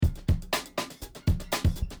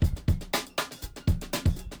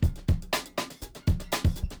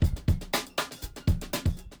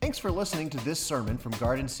Thanks for listening to this sermon from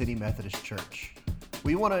Garden City Methodist Church.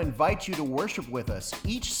 We want to invite you to worship with us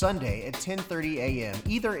each Sunday at 10:30 a.m.,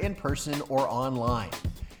 either in person or online.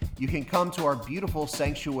 You can come to our beautiful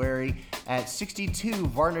sanctuary at 62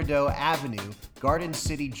 Varnado Avenue, Garden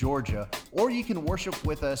City, Georgia, or you can worship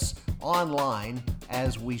with us online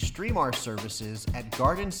as we stream our services at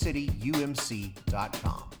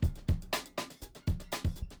gardencityumc.com.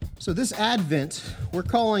 So this Advent, we're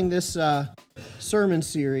calling this sermon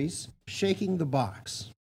series, Shaking the Box.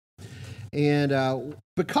 And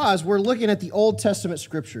because we're looking at the Old Testament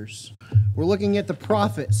scriptures, we're looking at the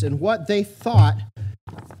prophets and what they thought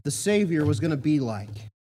the Savior was going to be like.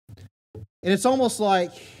 And it's almost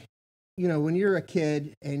like, you know, when you're a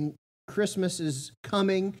kid and Christmas is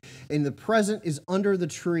coming and the present is under the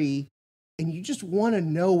tree and you just want to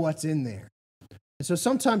know what's in there. And so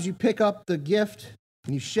sometimes you pick up the gift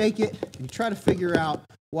and you shake it and you try to figure out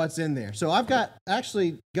what's in there. So I've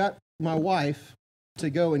actually got my wife to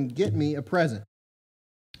go and get me a present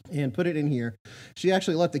and put it in here. She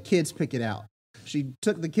actually let the kids pick it out. She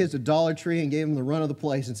took the kids to Dollar Tree and gave them the run of the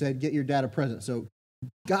place and said, "Get your dad a present." So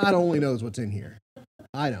God only knows what's in here.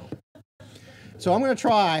 I don't. So I'm going to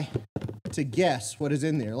try to guess what is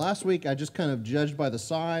in there. Last week I just kind of judged by the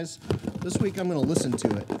size. This week I'm going to listen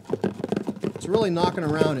to it. It's really knocking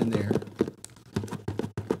around in there.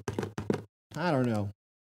 I don't know.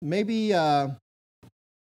 Maybe I'm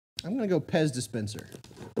going to go Pez dispenser.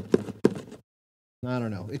 I don't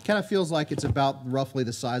know. It kind of feels like it's about roughly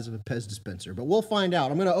the size of a Pez dispenser, but we'll find out.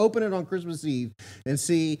 I'm going to open it on Christmas Eve and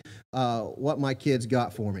see what my kids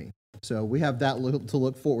got for me. So we have that to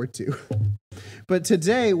look forward to. But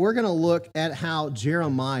today we're going to look at how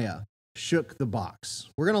Jeremiah shook the box.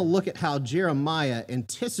 We're going to look at how Jeremiah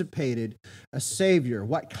anticipated a Savior,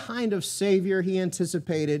 what kind of Savior he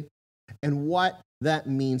anticipated, and what that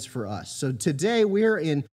means for us. So today we're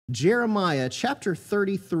in Jeremiah chapter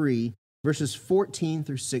 33, verses 14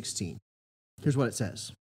 through 16. Here's what it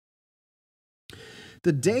says.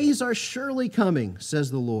 "The days are surely coming,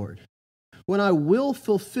 says the Lord, when I will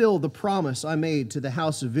fulfill the promise I made to the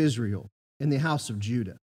house of Israel and the house of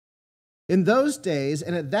Judah. In those days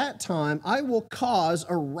and at that time, I will cause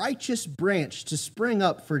a righteous branch to spring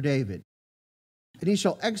up for David, and he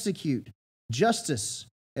shall execute justice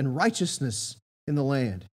and righteousness in the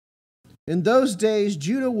land. In those days,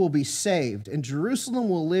 Judah will be saved, and Jerusalem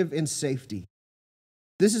will live in safety.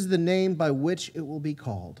 This is the name by which it will be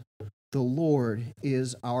called. The Lord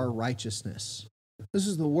is our righteousness." This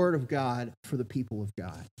is the word of God for the people of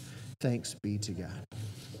God. Thanks be to God.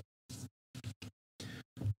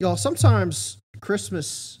 Y'all, sometimes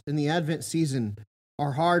Christmas and the Advent season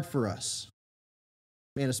are hard for us.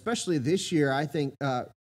 Man, especially this year, I think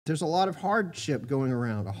there's a lot of hardship going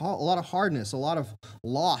around, a lot of hardness, a lot of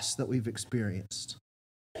loss that we've experienced.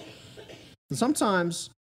 And sometimes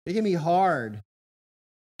it can be hard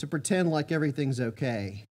to pretend like everything's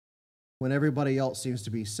okay when everybody else seems to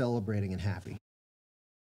be celebrating and happy.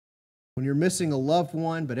 When you're missing a loved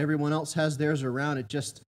one, but everyone else has theirs around, it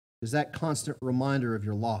just is that constant reminder of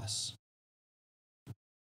your loss.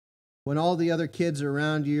 When all the other kids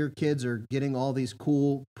around you, your kids are getting all these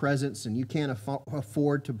cool presents and you can't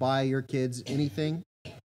afford to buy your kids anything,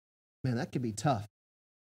 man, that can be tough.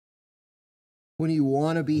 When you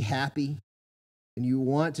want to be happy and you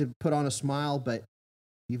want to put on a smile, but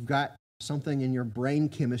you've got something in your brain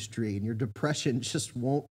chemistry and your depression just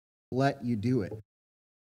won't let you do it.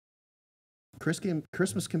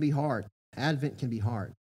 Christmas can be hard. Advent can be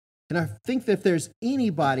hard. And I think that if there's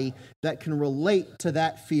anybody that can relate to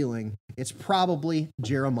that feeling, it's probably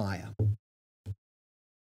Jeremiah.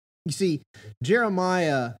 You see,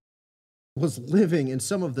 Jeremiah was living in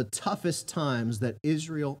some of the toughest times that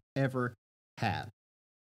Israel ever had.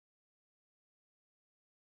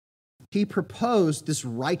 He proposed this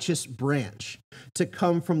righteous branch to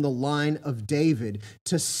come from the line of David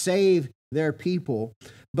to save their people.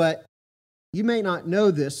 But you may not know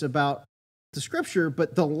this about the scripture,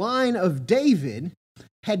 but the line of David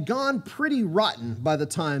had gone pretty rotten by the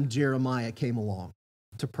time Jeremiah came along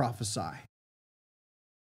to prophesy.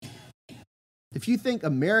 If you think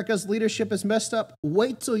America's leadership is messed up,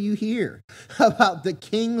 wait till you hear about the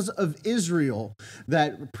kings of Israel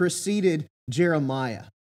that preceded Jeremiah.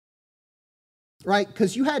 Right?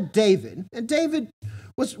 Because you had David, and David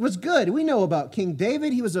was good. We know about King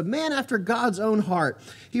David. He was a man after God's own heart.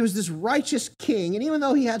 He was this righteous king, and even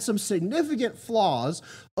though he had some significant flaws,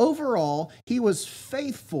 overall, he was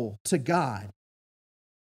faithful to God.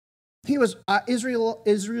 He was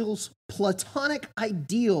Israel's platonic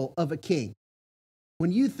ideal of a king.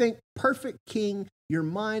 When you think perfect king, your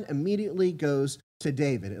mind immediately goes to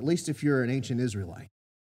David, at least if you're an ancient Israelite.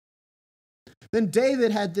 Then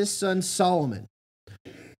David had this son Solomon.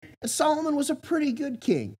 And Solomon was a pretty good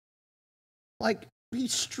king. Like, he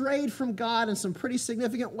strayed from God in some pretty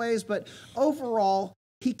significant ways, but overall,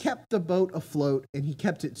 he kept the boat afloat and he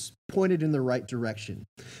kept it pointed in the right direction.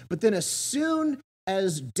 But then as soon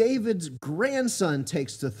as David's grandson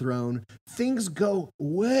takes the throne, things go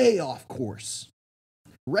way off course.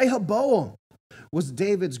 Rehoboam was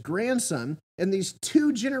David's grandson, and these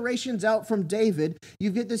 2 generations out from David,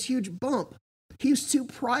 you get this huge bump. He was too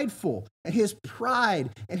prideful, and his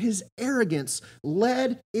pride and his arrogance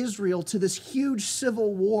led Israel to this huge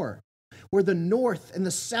civil war where the north and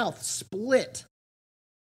the south split.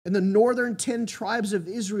 And the northern 10 tribes of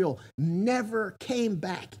Israel never came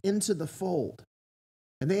back into the fold.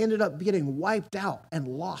 And they ended up getting wiped out and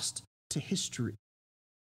lost to history.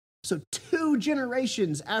 So 2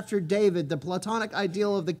 generations after David, the Platonic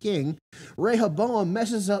ideal of the king, Rehoboam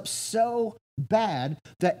messes up so bad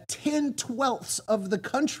that 10/12 of the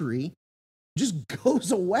country just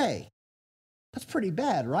goes away. That's pretty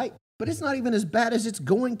bad, right? But it's not even as bad as it's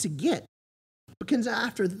going to get. Because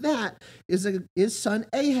after that is his son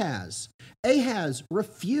Ahaz. Ahaz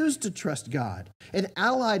refused to trust God and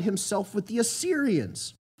allied himself with the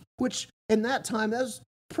Assyrians, which in that time, that was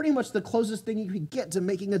pretty much the closest thing you could get to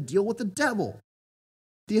making a deal with the devil.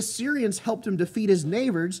 The Assyrians helped him defeat his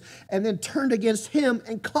neighbors and then turned against him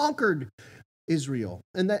and conquered Israel.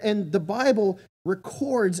 And the Bible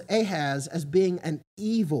records Ahaz as being an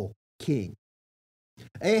evil king.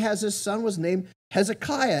 Ahaz's son was named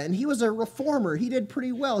Hezekiah, and he was a reformer. He did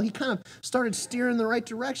pretty well. He kind of started steering in the right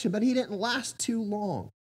direction, but he didn't last too long.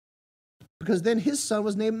 Because then his son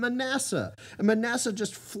was named Manasseh. And Manasseh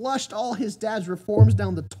just flushed all his dad's reforms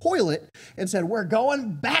down the toilet and said, "We're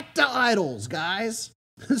going back to idols, guys."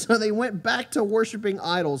 So they went back to worshiping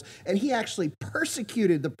idols, and he actually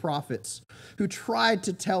persecuted the prophets who tried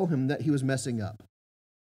to tell him that he was messing up.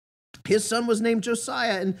 His son was named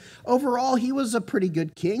Josiah, and overall, he was a pretty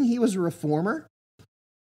good king. He was a reformer.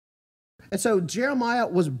 And so Jeremiah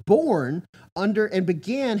was born under and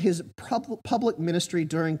began his public ministry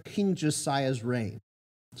during King Josiah's reign.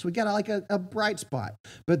 So we got like a bright spot.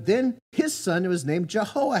 But then his son was named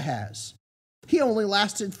Jehoahaz. He only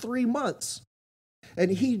lasted 3 months.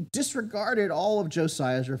 And he disregarded all of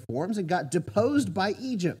Josiah's reforms and got deposed by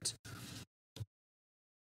Egypt.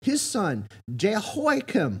 His son,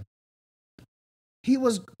 Jehoiakim, he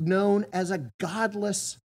was known as a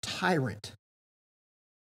godless tyrant.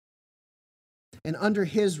 And under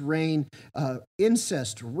his reign,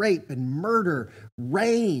 incest, rape, and murder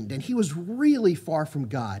reigned, and he was really far from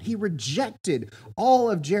God. He rejected all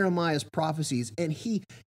of Jeremiah's prophecies, and he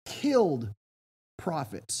killed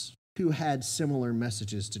prophets who had similar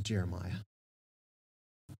messages to Jeremiah.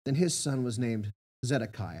 Then his son was named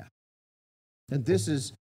Zedekiah. And this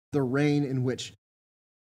is the reign in which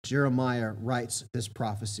Jeremiah writes this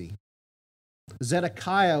prophecy.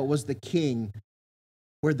 Zedekiah was the king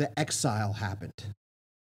where the exile happened.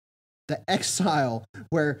 The exile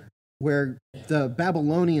where the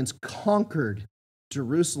Babylonians conquered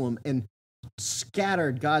Jerusalem and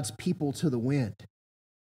scattered God's people to the wind.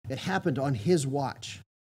 It happened on his watch.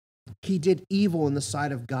 He did evil in the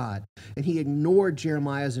sight of God, and he ignored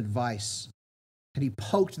Jeremiah's advice. And he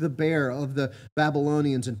poked the bear of the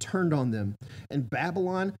Babylonians and turned on them. And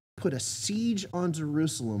Babylon put a siege on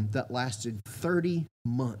Jerusalem that lasted 30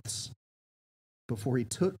 months before he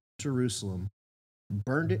took Jerusalem,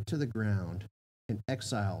 burned it to the ground, and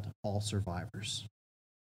exiled all survivors.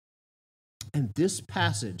 And this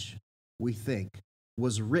passage, we think,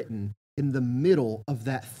 was written in the middle of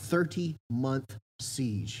that 30-month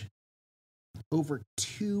siege. Over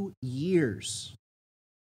 2 years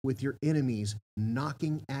with your enemies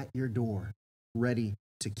knocking at your door, ready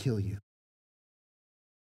to kill you.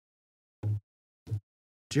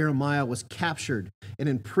 Jeremiah was captured and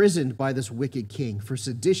imprisoned by this wicked king for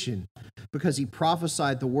sedition because he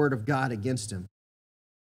prophesied the word of God against him.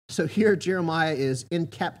 So here Jeremiah is in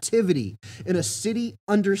captivity in a city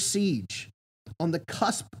under siege on the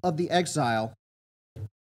cusp of the exile,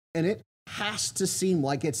 and it has to seem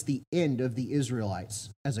like it's the end of the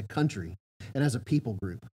Israelites as a country and as a people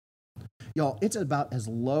group. Y'all, it's about as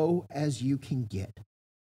low as you can get.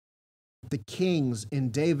 The kings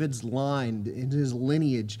in David's line, in his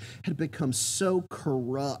lineage, had become so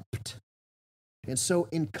corrupt and so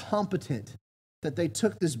incompetent that they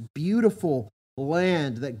took this beautiful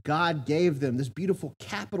land that God gave them, this beautiful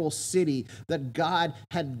capital city that God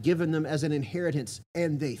had given them as an inheritance,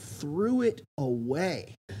 and they threw it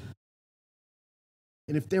away.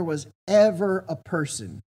 And if there was ever a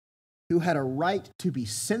person who had a right to be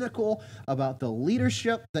cynical about the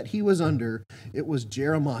leadership that he was under, it was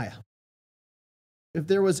Jeremiah. If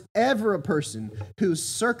there was ever a person whose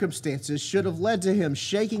circumstances should have led to him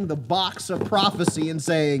shaking the box of prophecy and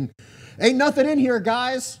saying, ain't nothing in here,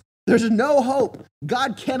 guys. There's no hope.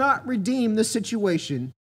 God cannot redeem the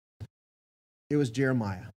situation. It was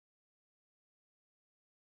Jeremiah.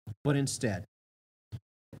 But instead,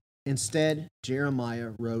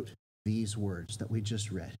 Jeremiah wrote these words that we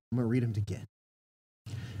just read. I'm going to read them again.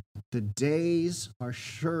 The days are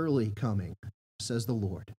surely coming, says the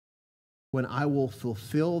Lord, when I will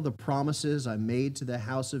fulfill the promises I made to the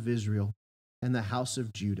house of Israel and the house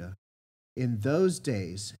of Judah. In those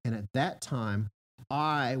days and at that time,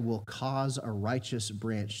 I will cause a righteous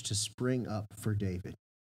branch to spring up for David.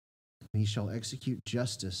 And he shall execute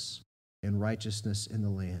justice and righteousness in the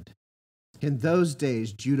land. In those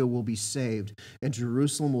days, Judah will be saved, and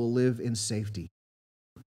Jerusalem will live in safety.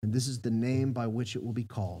 And this is the name by which it will be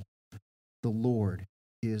called. The Lord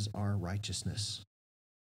is our righteousness.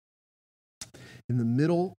 In the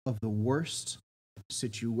middle of the worst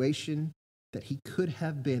situation that he could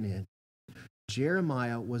have been in,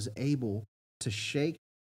 Jeremiah was able to shake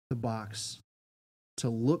the box, to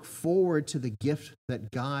look forward to the gift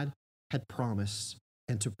that God had promised,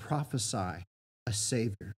 and to prophesy a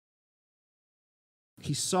Savior.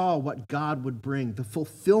 He saw what God would bring, the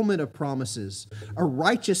fulfillment of promises, a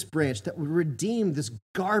righteous branch that would redeem this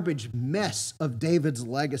garbage mess of David's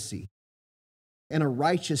legacy, and a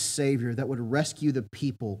righteous Savior that would rescue the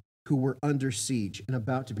people who were under siege and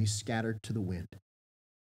about to be scattered to the wind.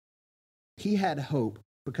 He had hope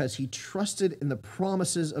because he trusted in the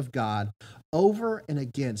promises of God over and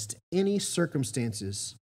against any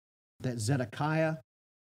circumstances that Zedekiah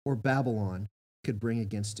or Babylon could bring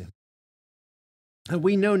against him. And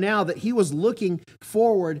we know now that he was looking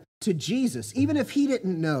forward to Jesus. Even if he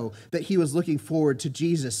didn't know that he was looking forward to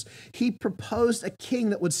Jesus, he proposed a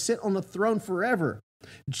king that would sit on the throne forever.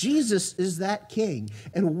 Jesus is that king,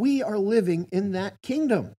 and we are living in that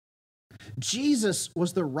kingdom. Jesus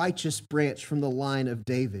was the righteous branch from the line of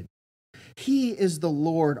David. He is the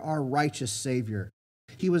Lord, our righteous Savior.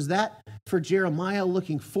 He was that for Jeremiah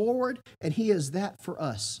looking forward, and he is that for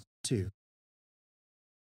us too.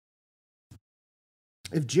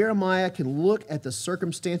 If Jeremiah can look at the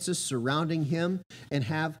circumstances surrounding him and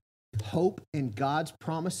have hope in God's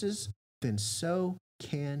promises, then so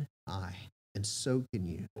can I, and so can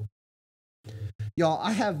you. Y'all,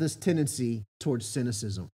 I have this tendency towards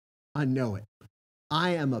cynicism. I know it.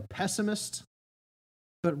 I am a pessimist,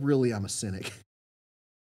 but really I'm a cynic.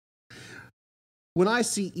 When I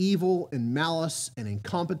see evil and malice and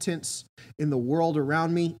incompetence in the world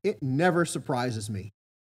around me, it never surprises me.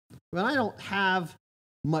 But I don't have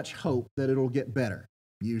much hope that it'll get better,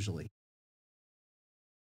 usually.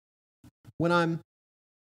 When I'm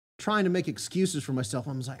trying to make excuses for myself,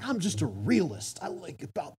 I'm like, I'm just a realist. I like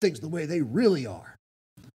about things the way they really are.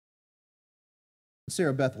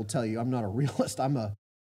 Sarah Beth will tell you I'm not a realist. I'm a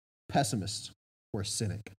pessimist or a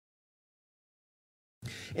cynic.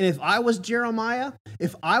 And if I was Jeremiah,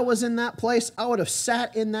 if I was in that place, I would have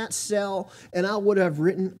sat in that cell and I would have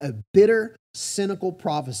written a bitter, cynical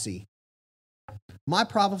prophecy. My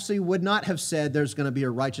prophecy would not have said there's going to be a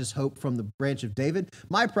righteous hope from the branch of David.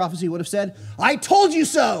 My prophecy would have said, I told you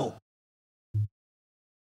so.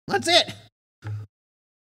 That's it.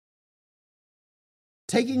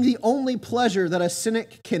 Taking the only pleasure that a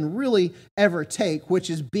cynic can really ever take, which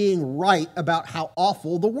is being right about how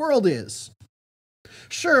awful the world is.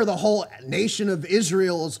 Sure, the whole nation of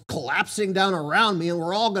Israel is collapsing down around me and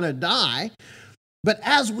we're all going to die. But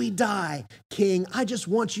as we die, King, I just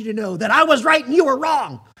want you to know that I was right and you were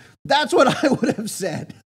wrong. That's what I would have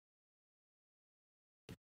said.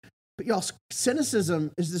 But y'all,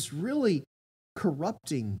 cynicism is this really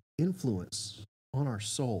corrupting influence on our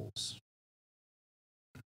souls.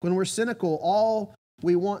 When we're cynical, all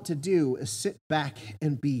we want to do is sit back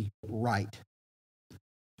and be right.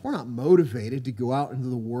 We're not motivated to go out into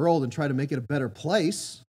the world and try to make it a better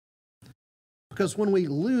place. Because when we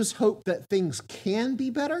lose hope that things can be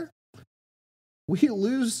better, we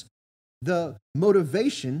lose the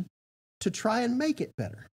motivation to try and make it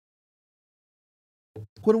better.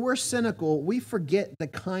 When we're cynical, we forget the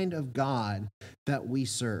kind of God that we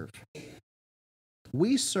serve.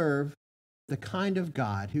 We serve the kind of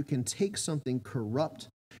God who can take something corrupt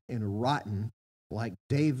and rotten like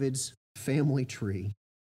David's family tree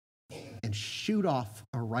and shoot off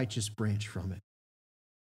a righteous branch from it.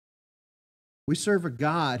 We serve a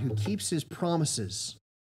God who keeps his promises.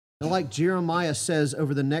 And like Jeremiah says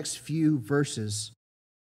over the next few verses,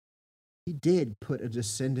 he did put a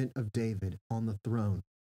descendant of David on the throne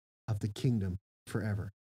of the kingdom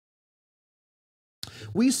forever.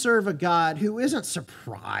 We serve a God who isn't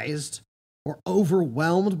surprised or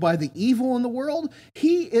overwhelmed by the evil in the world.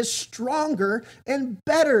 He is stronger and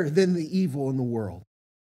better than the evil in the world.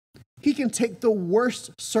 He can take the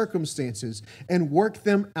worst circumstances and work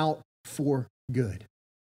them out for good.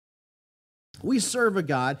 We serve a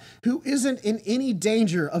God who isn't in any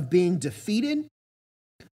danger of being defeated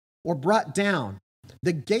or brought down.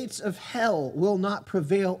 The gates of hell will not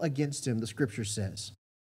prevail against him, the scripture says.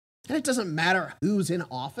 And it doesn't matter who's in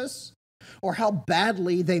office or how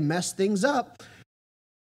badly they mess things up.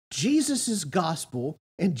 Jesus' gospel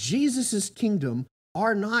and Jesus' kingdom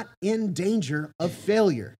are not in danger of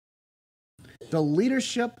failure. The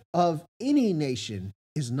leadership of any nation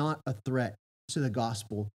is not a threat to the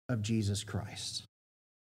gospel of Jesus Christ.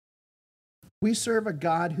 We serve a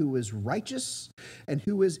God who is righteous and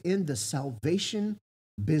who is in the salvation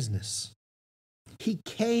business. He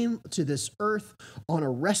came to this earth on a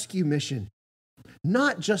rescue mission,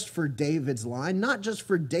 not just for David's line, not just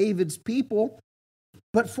for David's people,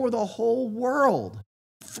 but for the whole world,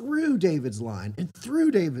 through David's line and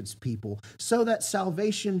through David's people, so that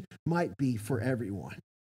salvation might be for everyone.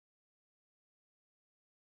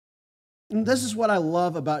 And this is what I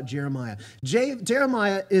love about Jeremiah.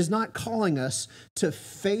 Jeremiah is not calling us to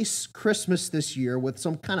face Christmas this year with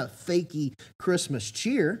some kind of fakey Christmas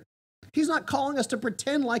cheer. He's not calling us to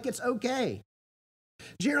pretend like it's okay.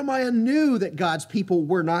 Jeremiah knew that God's people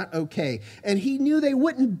were not okay, and he knew they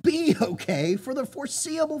wouldn't be okay for the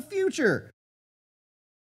foreseeable future.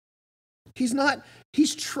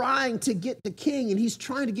 He's trying to get the king, and he's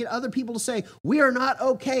trying to get other people to say, we are not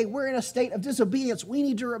okay. We're in a state of disobedience. We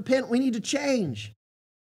need to repent. We need to change.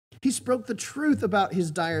 He spoke the truth about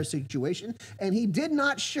his dire situation, and he did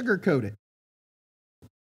not sugarcoat it.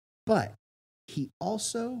 But he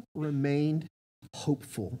also remained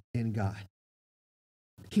hopeful in God.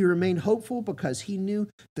 He remained hopeful because he knew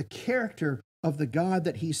the character of the God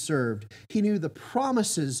that he served. He knew the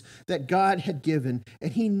promises that God had given,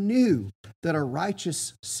 and he knew that a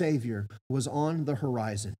righteous Savior was on the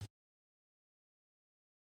horizon.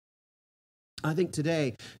 I think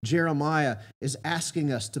today Jeremiah is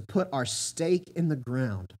asking us to put our stake in the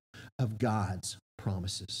ground of God's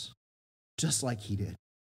promises, just like he did.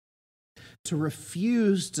 To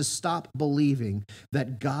refuse to stop believing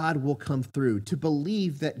that God will come through, to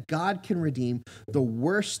believe that God can redeem the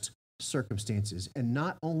worst circumstances. And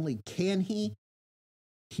not only can he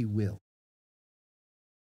will.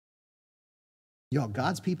 Y'all,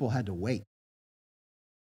 God's people had to wait.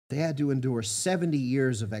 They had to endure 70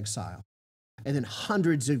 years of exile and then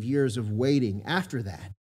hundreds of years of waiting after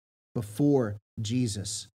that before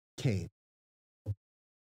Jesus came.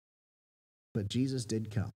 But Jesus did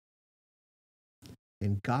come.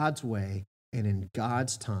 In God's way and in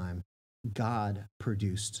God's time, God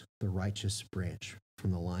produced the righteous branch from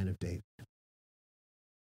the line of David.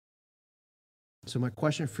 So my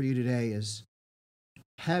question for you today is,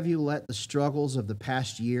 have you let the struggles of the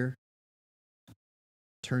past year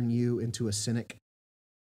turn you into a cynic?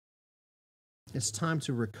 It's time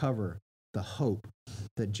to recover the hope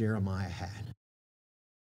that Jeremiah had.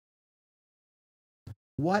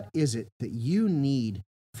 What is it that you need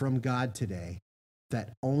from God today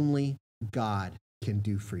that only God can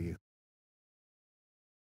do for you?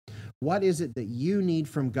 What is it that you need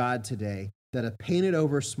from God today that a painted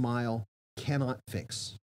over smile cannot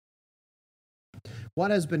fix? What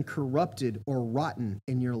has been corrupted or rotten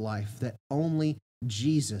in your life that only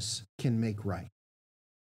Jesus can make right?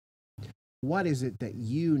 What is it that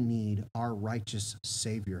you need our righteous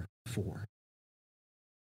Savior for?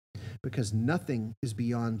 Because nothing is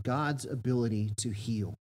beyond God's ability to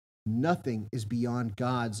heal. Nothing is beyond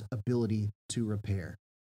God's ability to repair.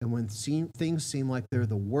 And when things seem like they're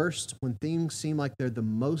the worst, when things seem like they're the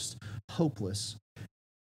most hopeless,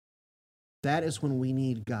 that is when we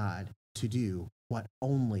need God to do what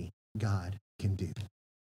only God can do.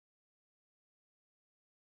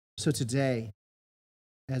 So today,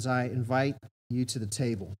 as I invite you to the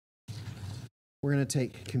table, we're going to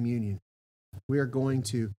take communion. We are going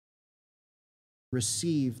to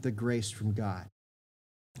receive the grace from God.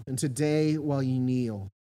 And today, while you kneel,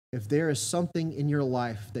 if there is something in your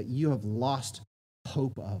life that you have lost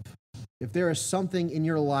hope of, if there is something in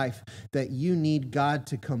your life that you need God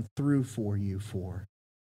to come through for you for,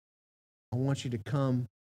 I want you to come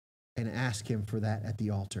and ask him for that at the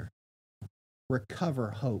altar.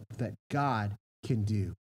 Recover hope that God can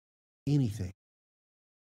do anything.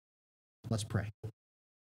 Let's pray.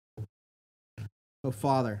 Oh,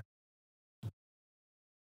 Father,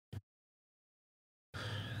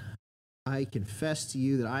 I confess to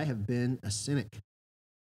you that I have been a cynic.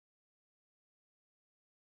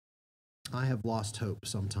 I have lost hope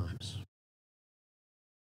sometimes.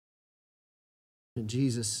 And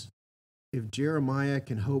Jesus, if Jeremiah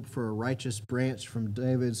can hope for a righteous branch from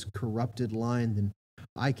David's corrupted line, then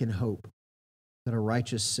I can hope that a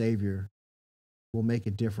righteous Savior will make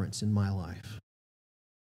a difference in my life.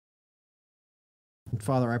 And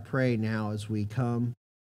Father, I pray now as we come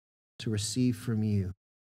to receive from you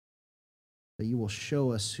that you will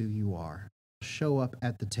show us who you are. Show up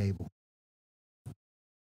at the table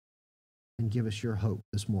and give us your hope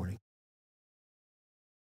this morning.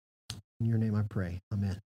 In your name I pray.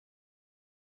 Amen.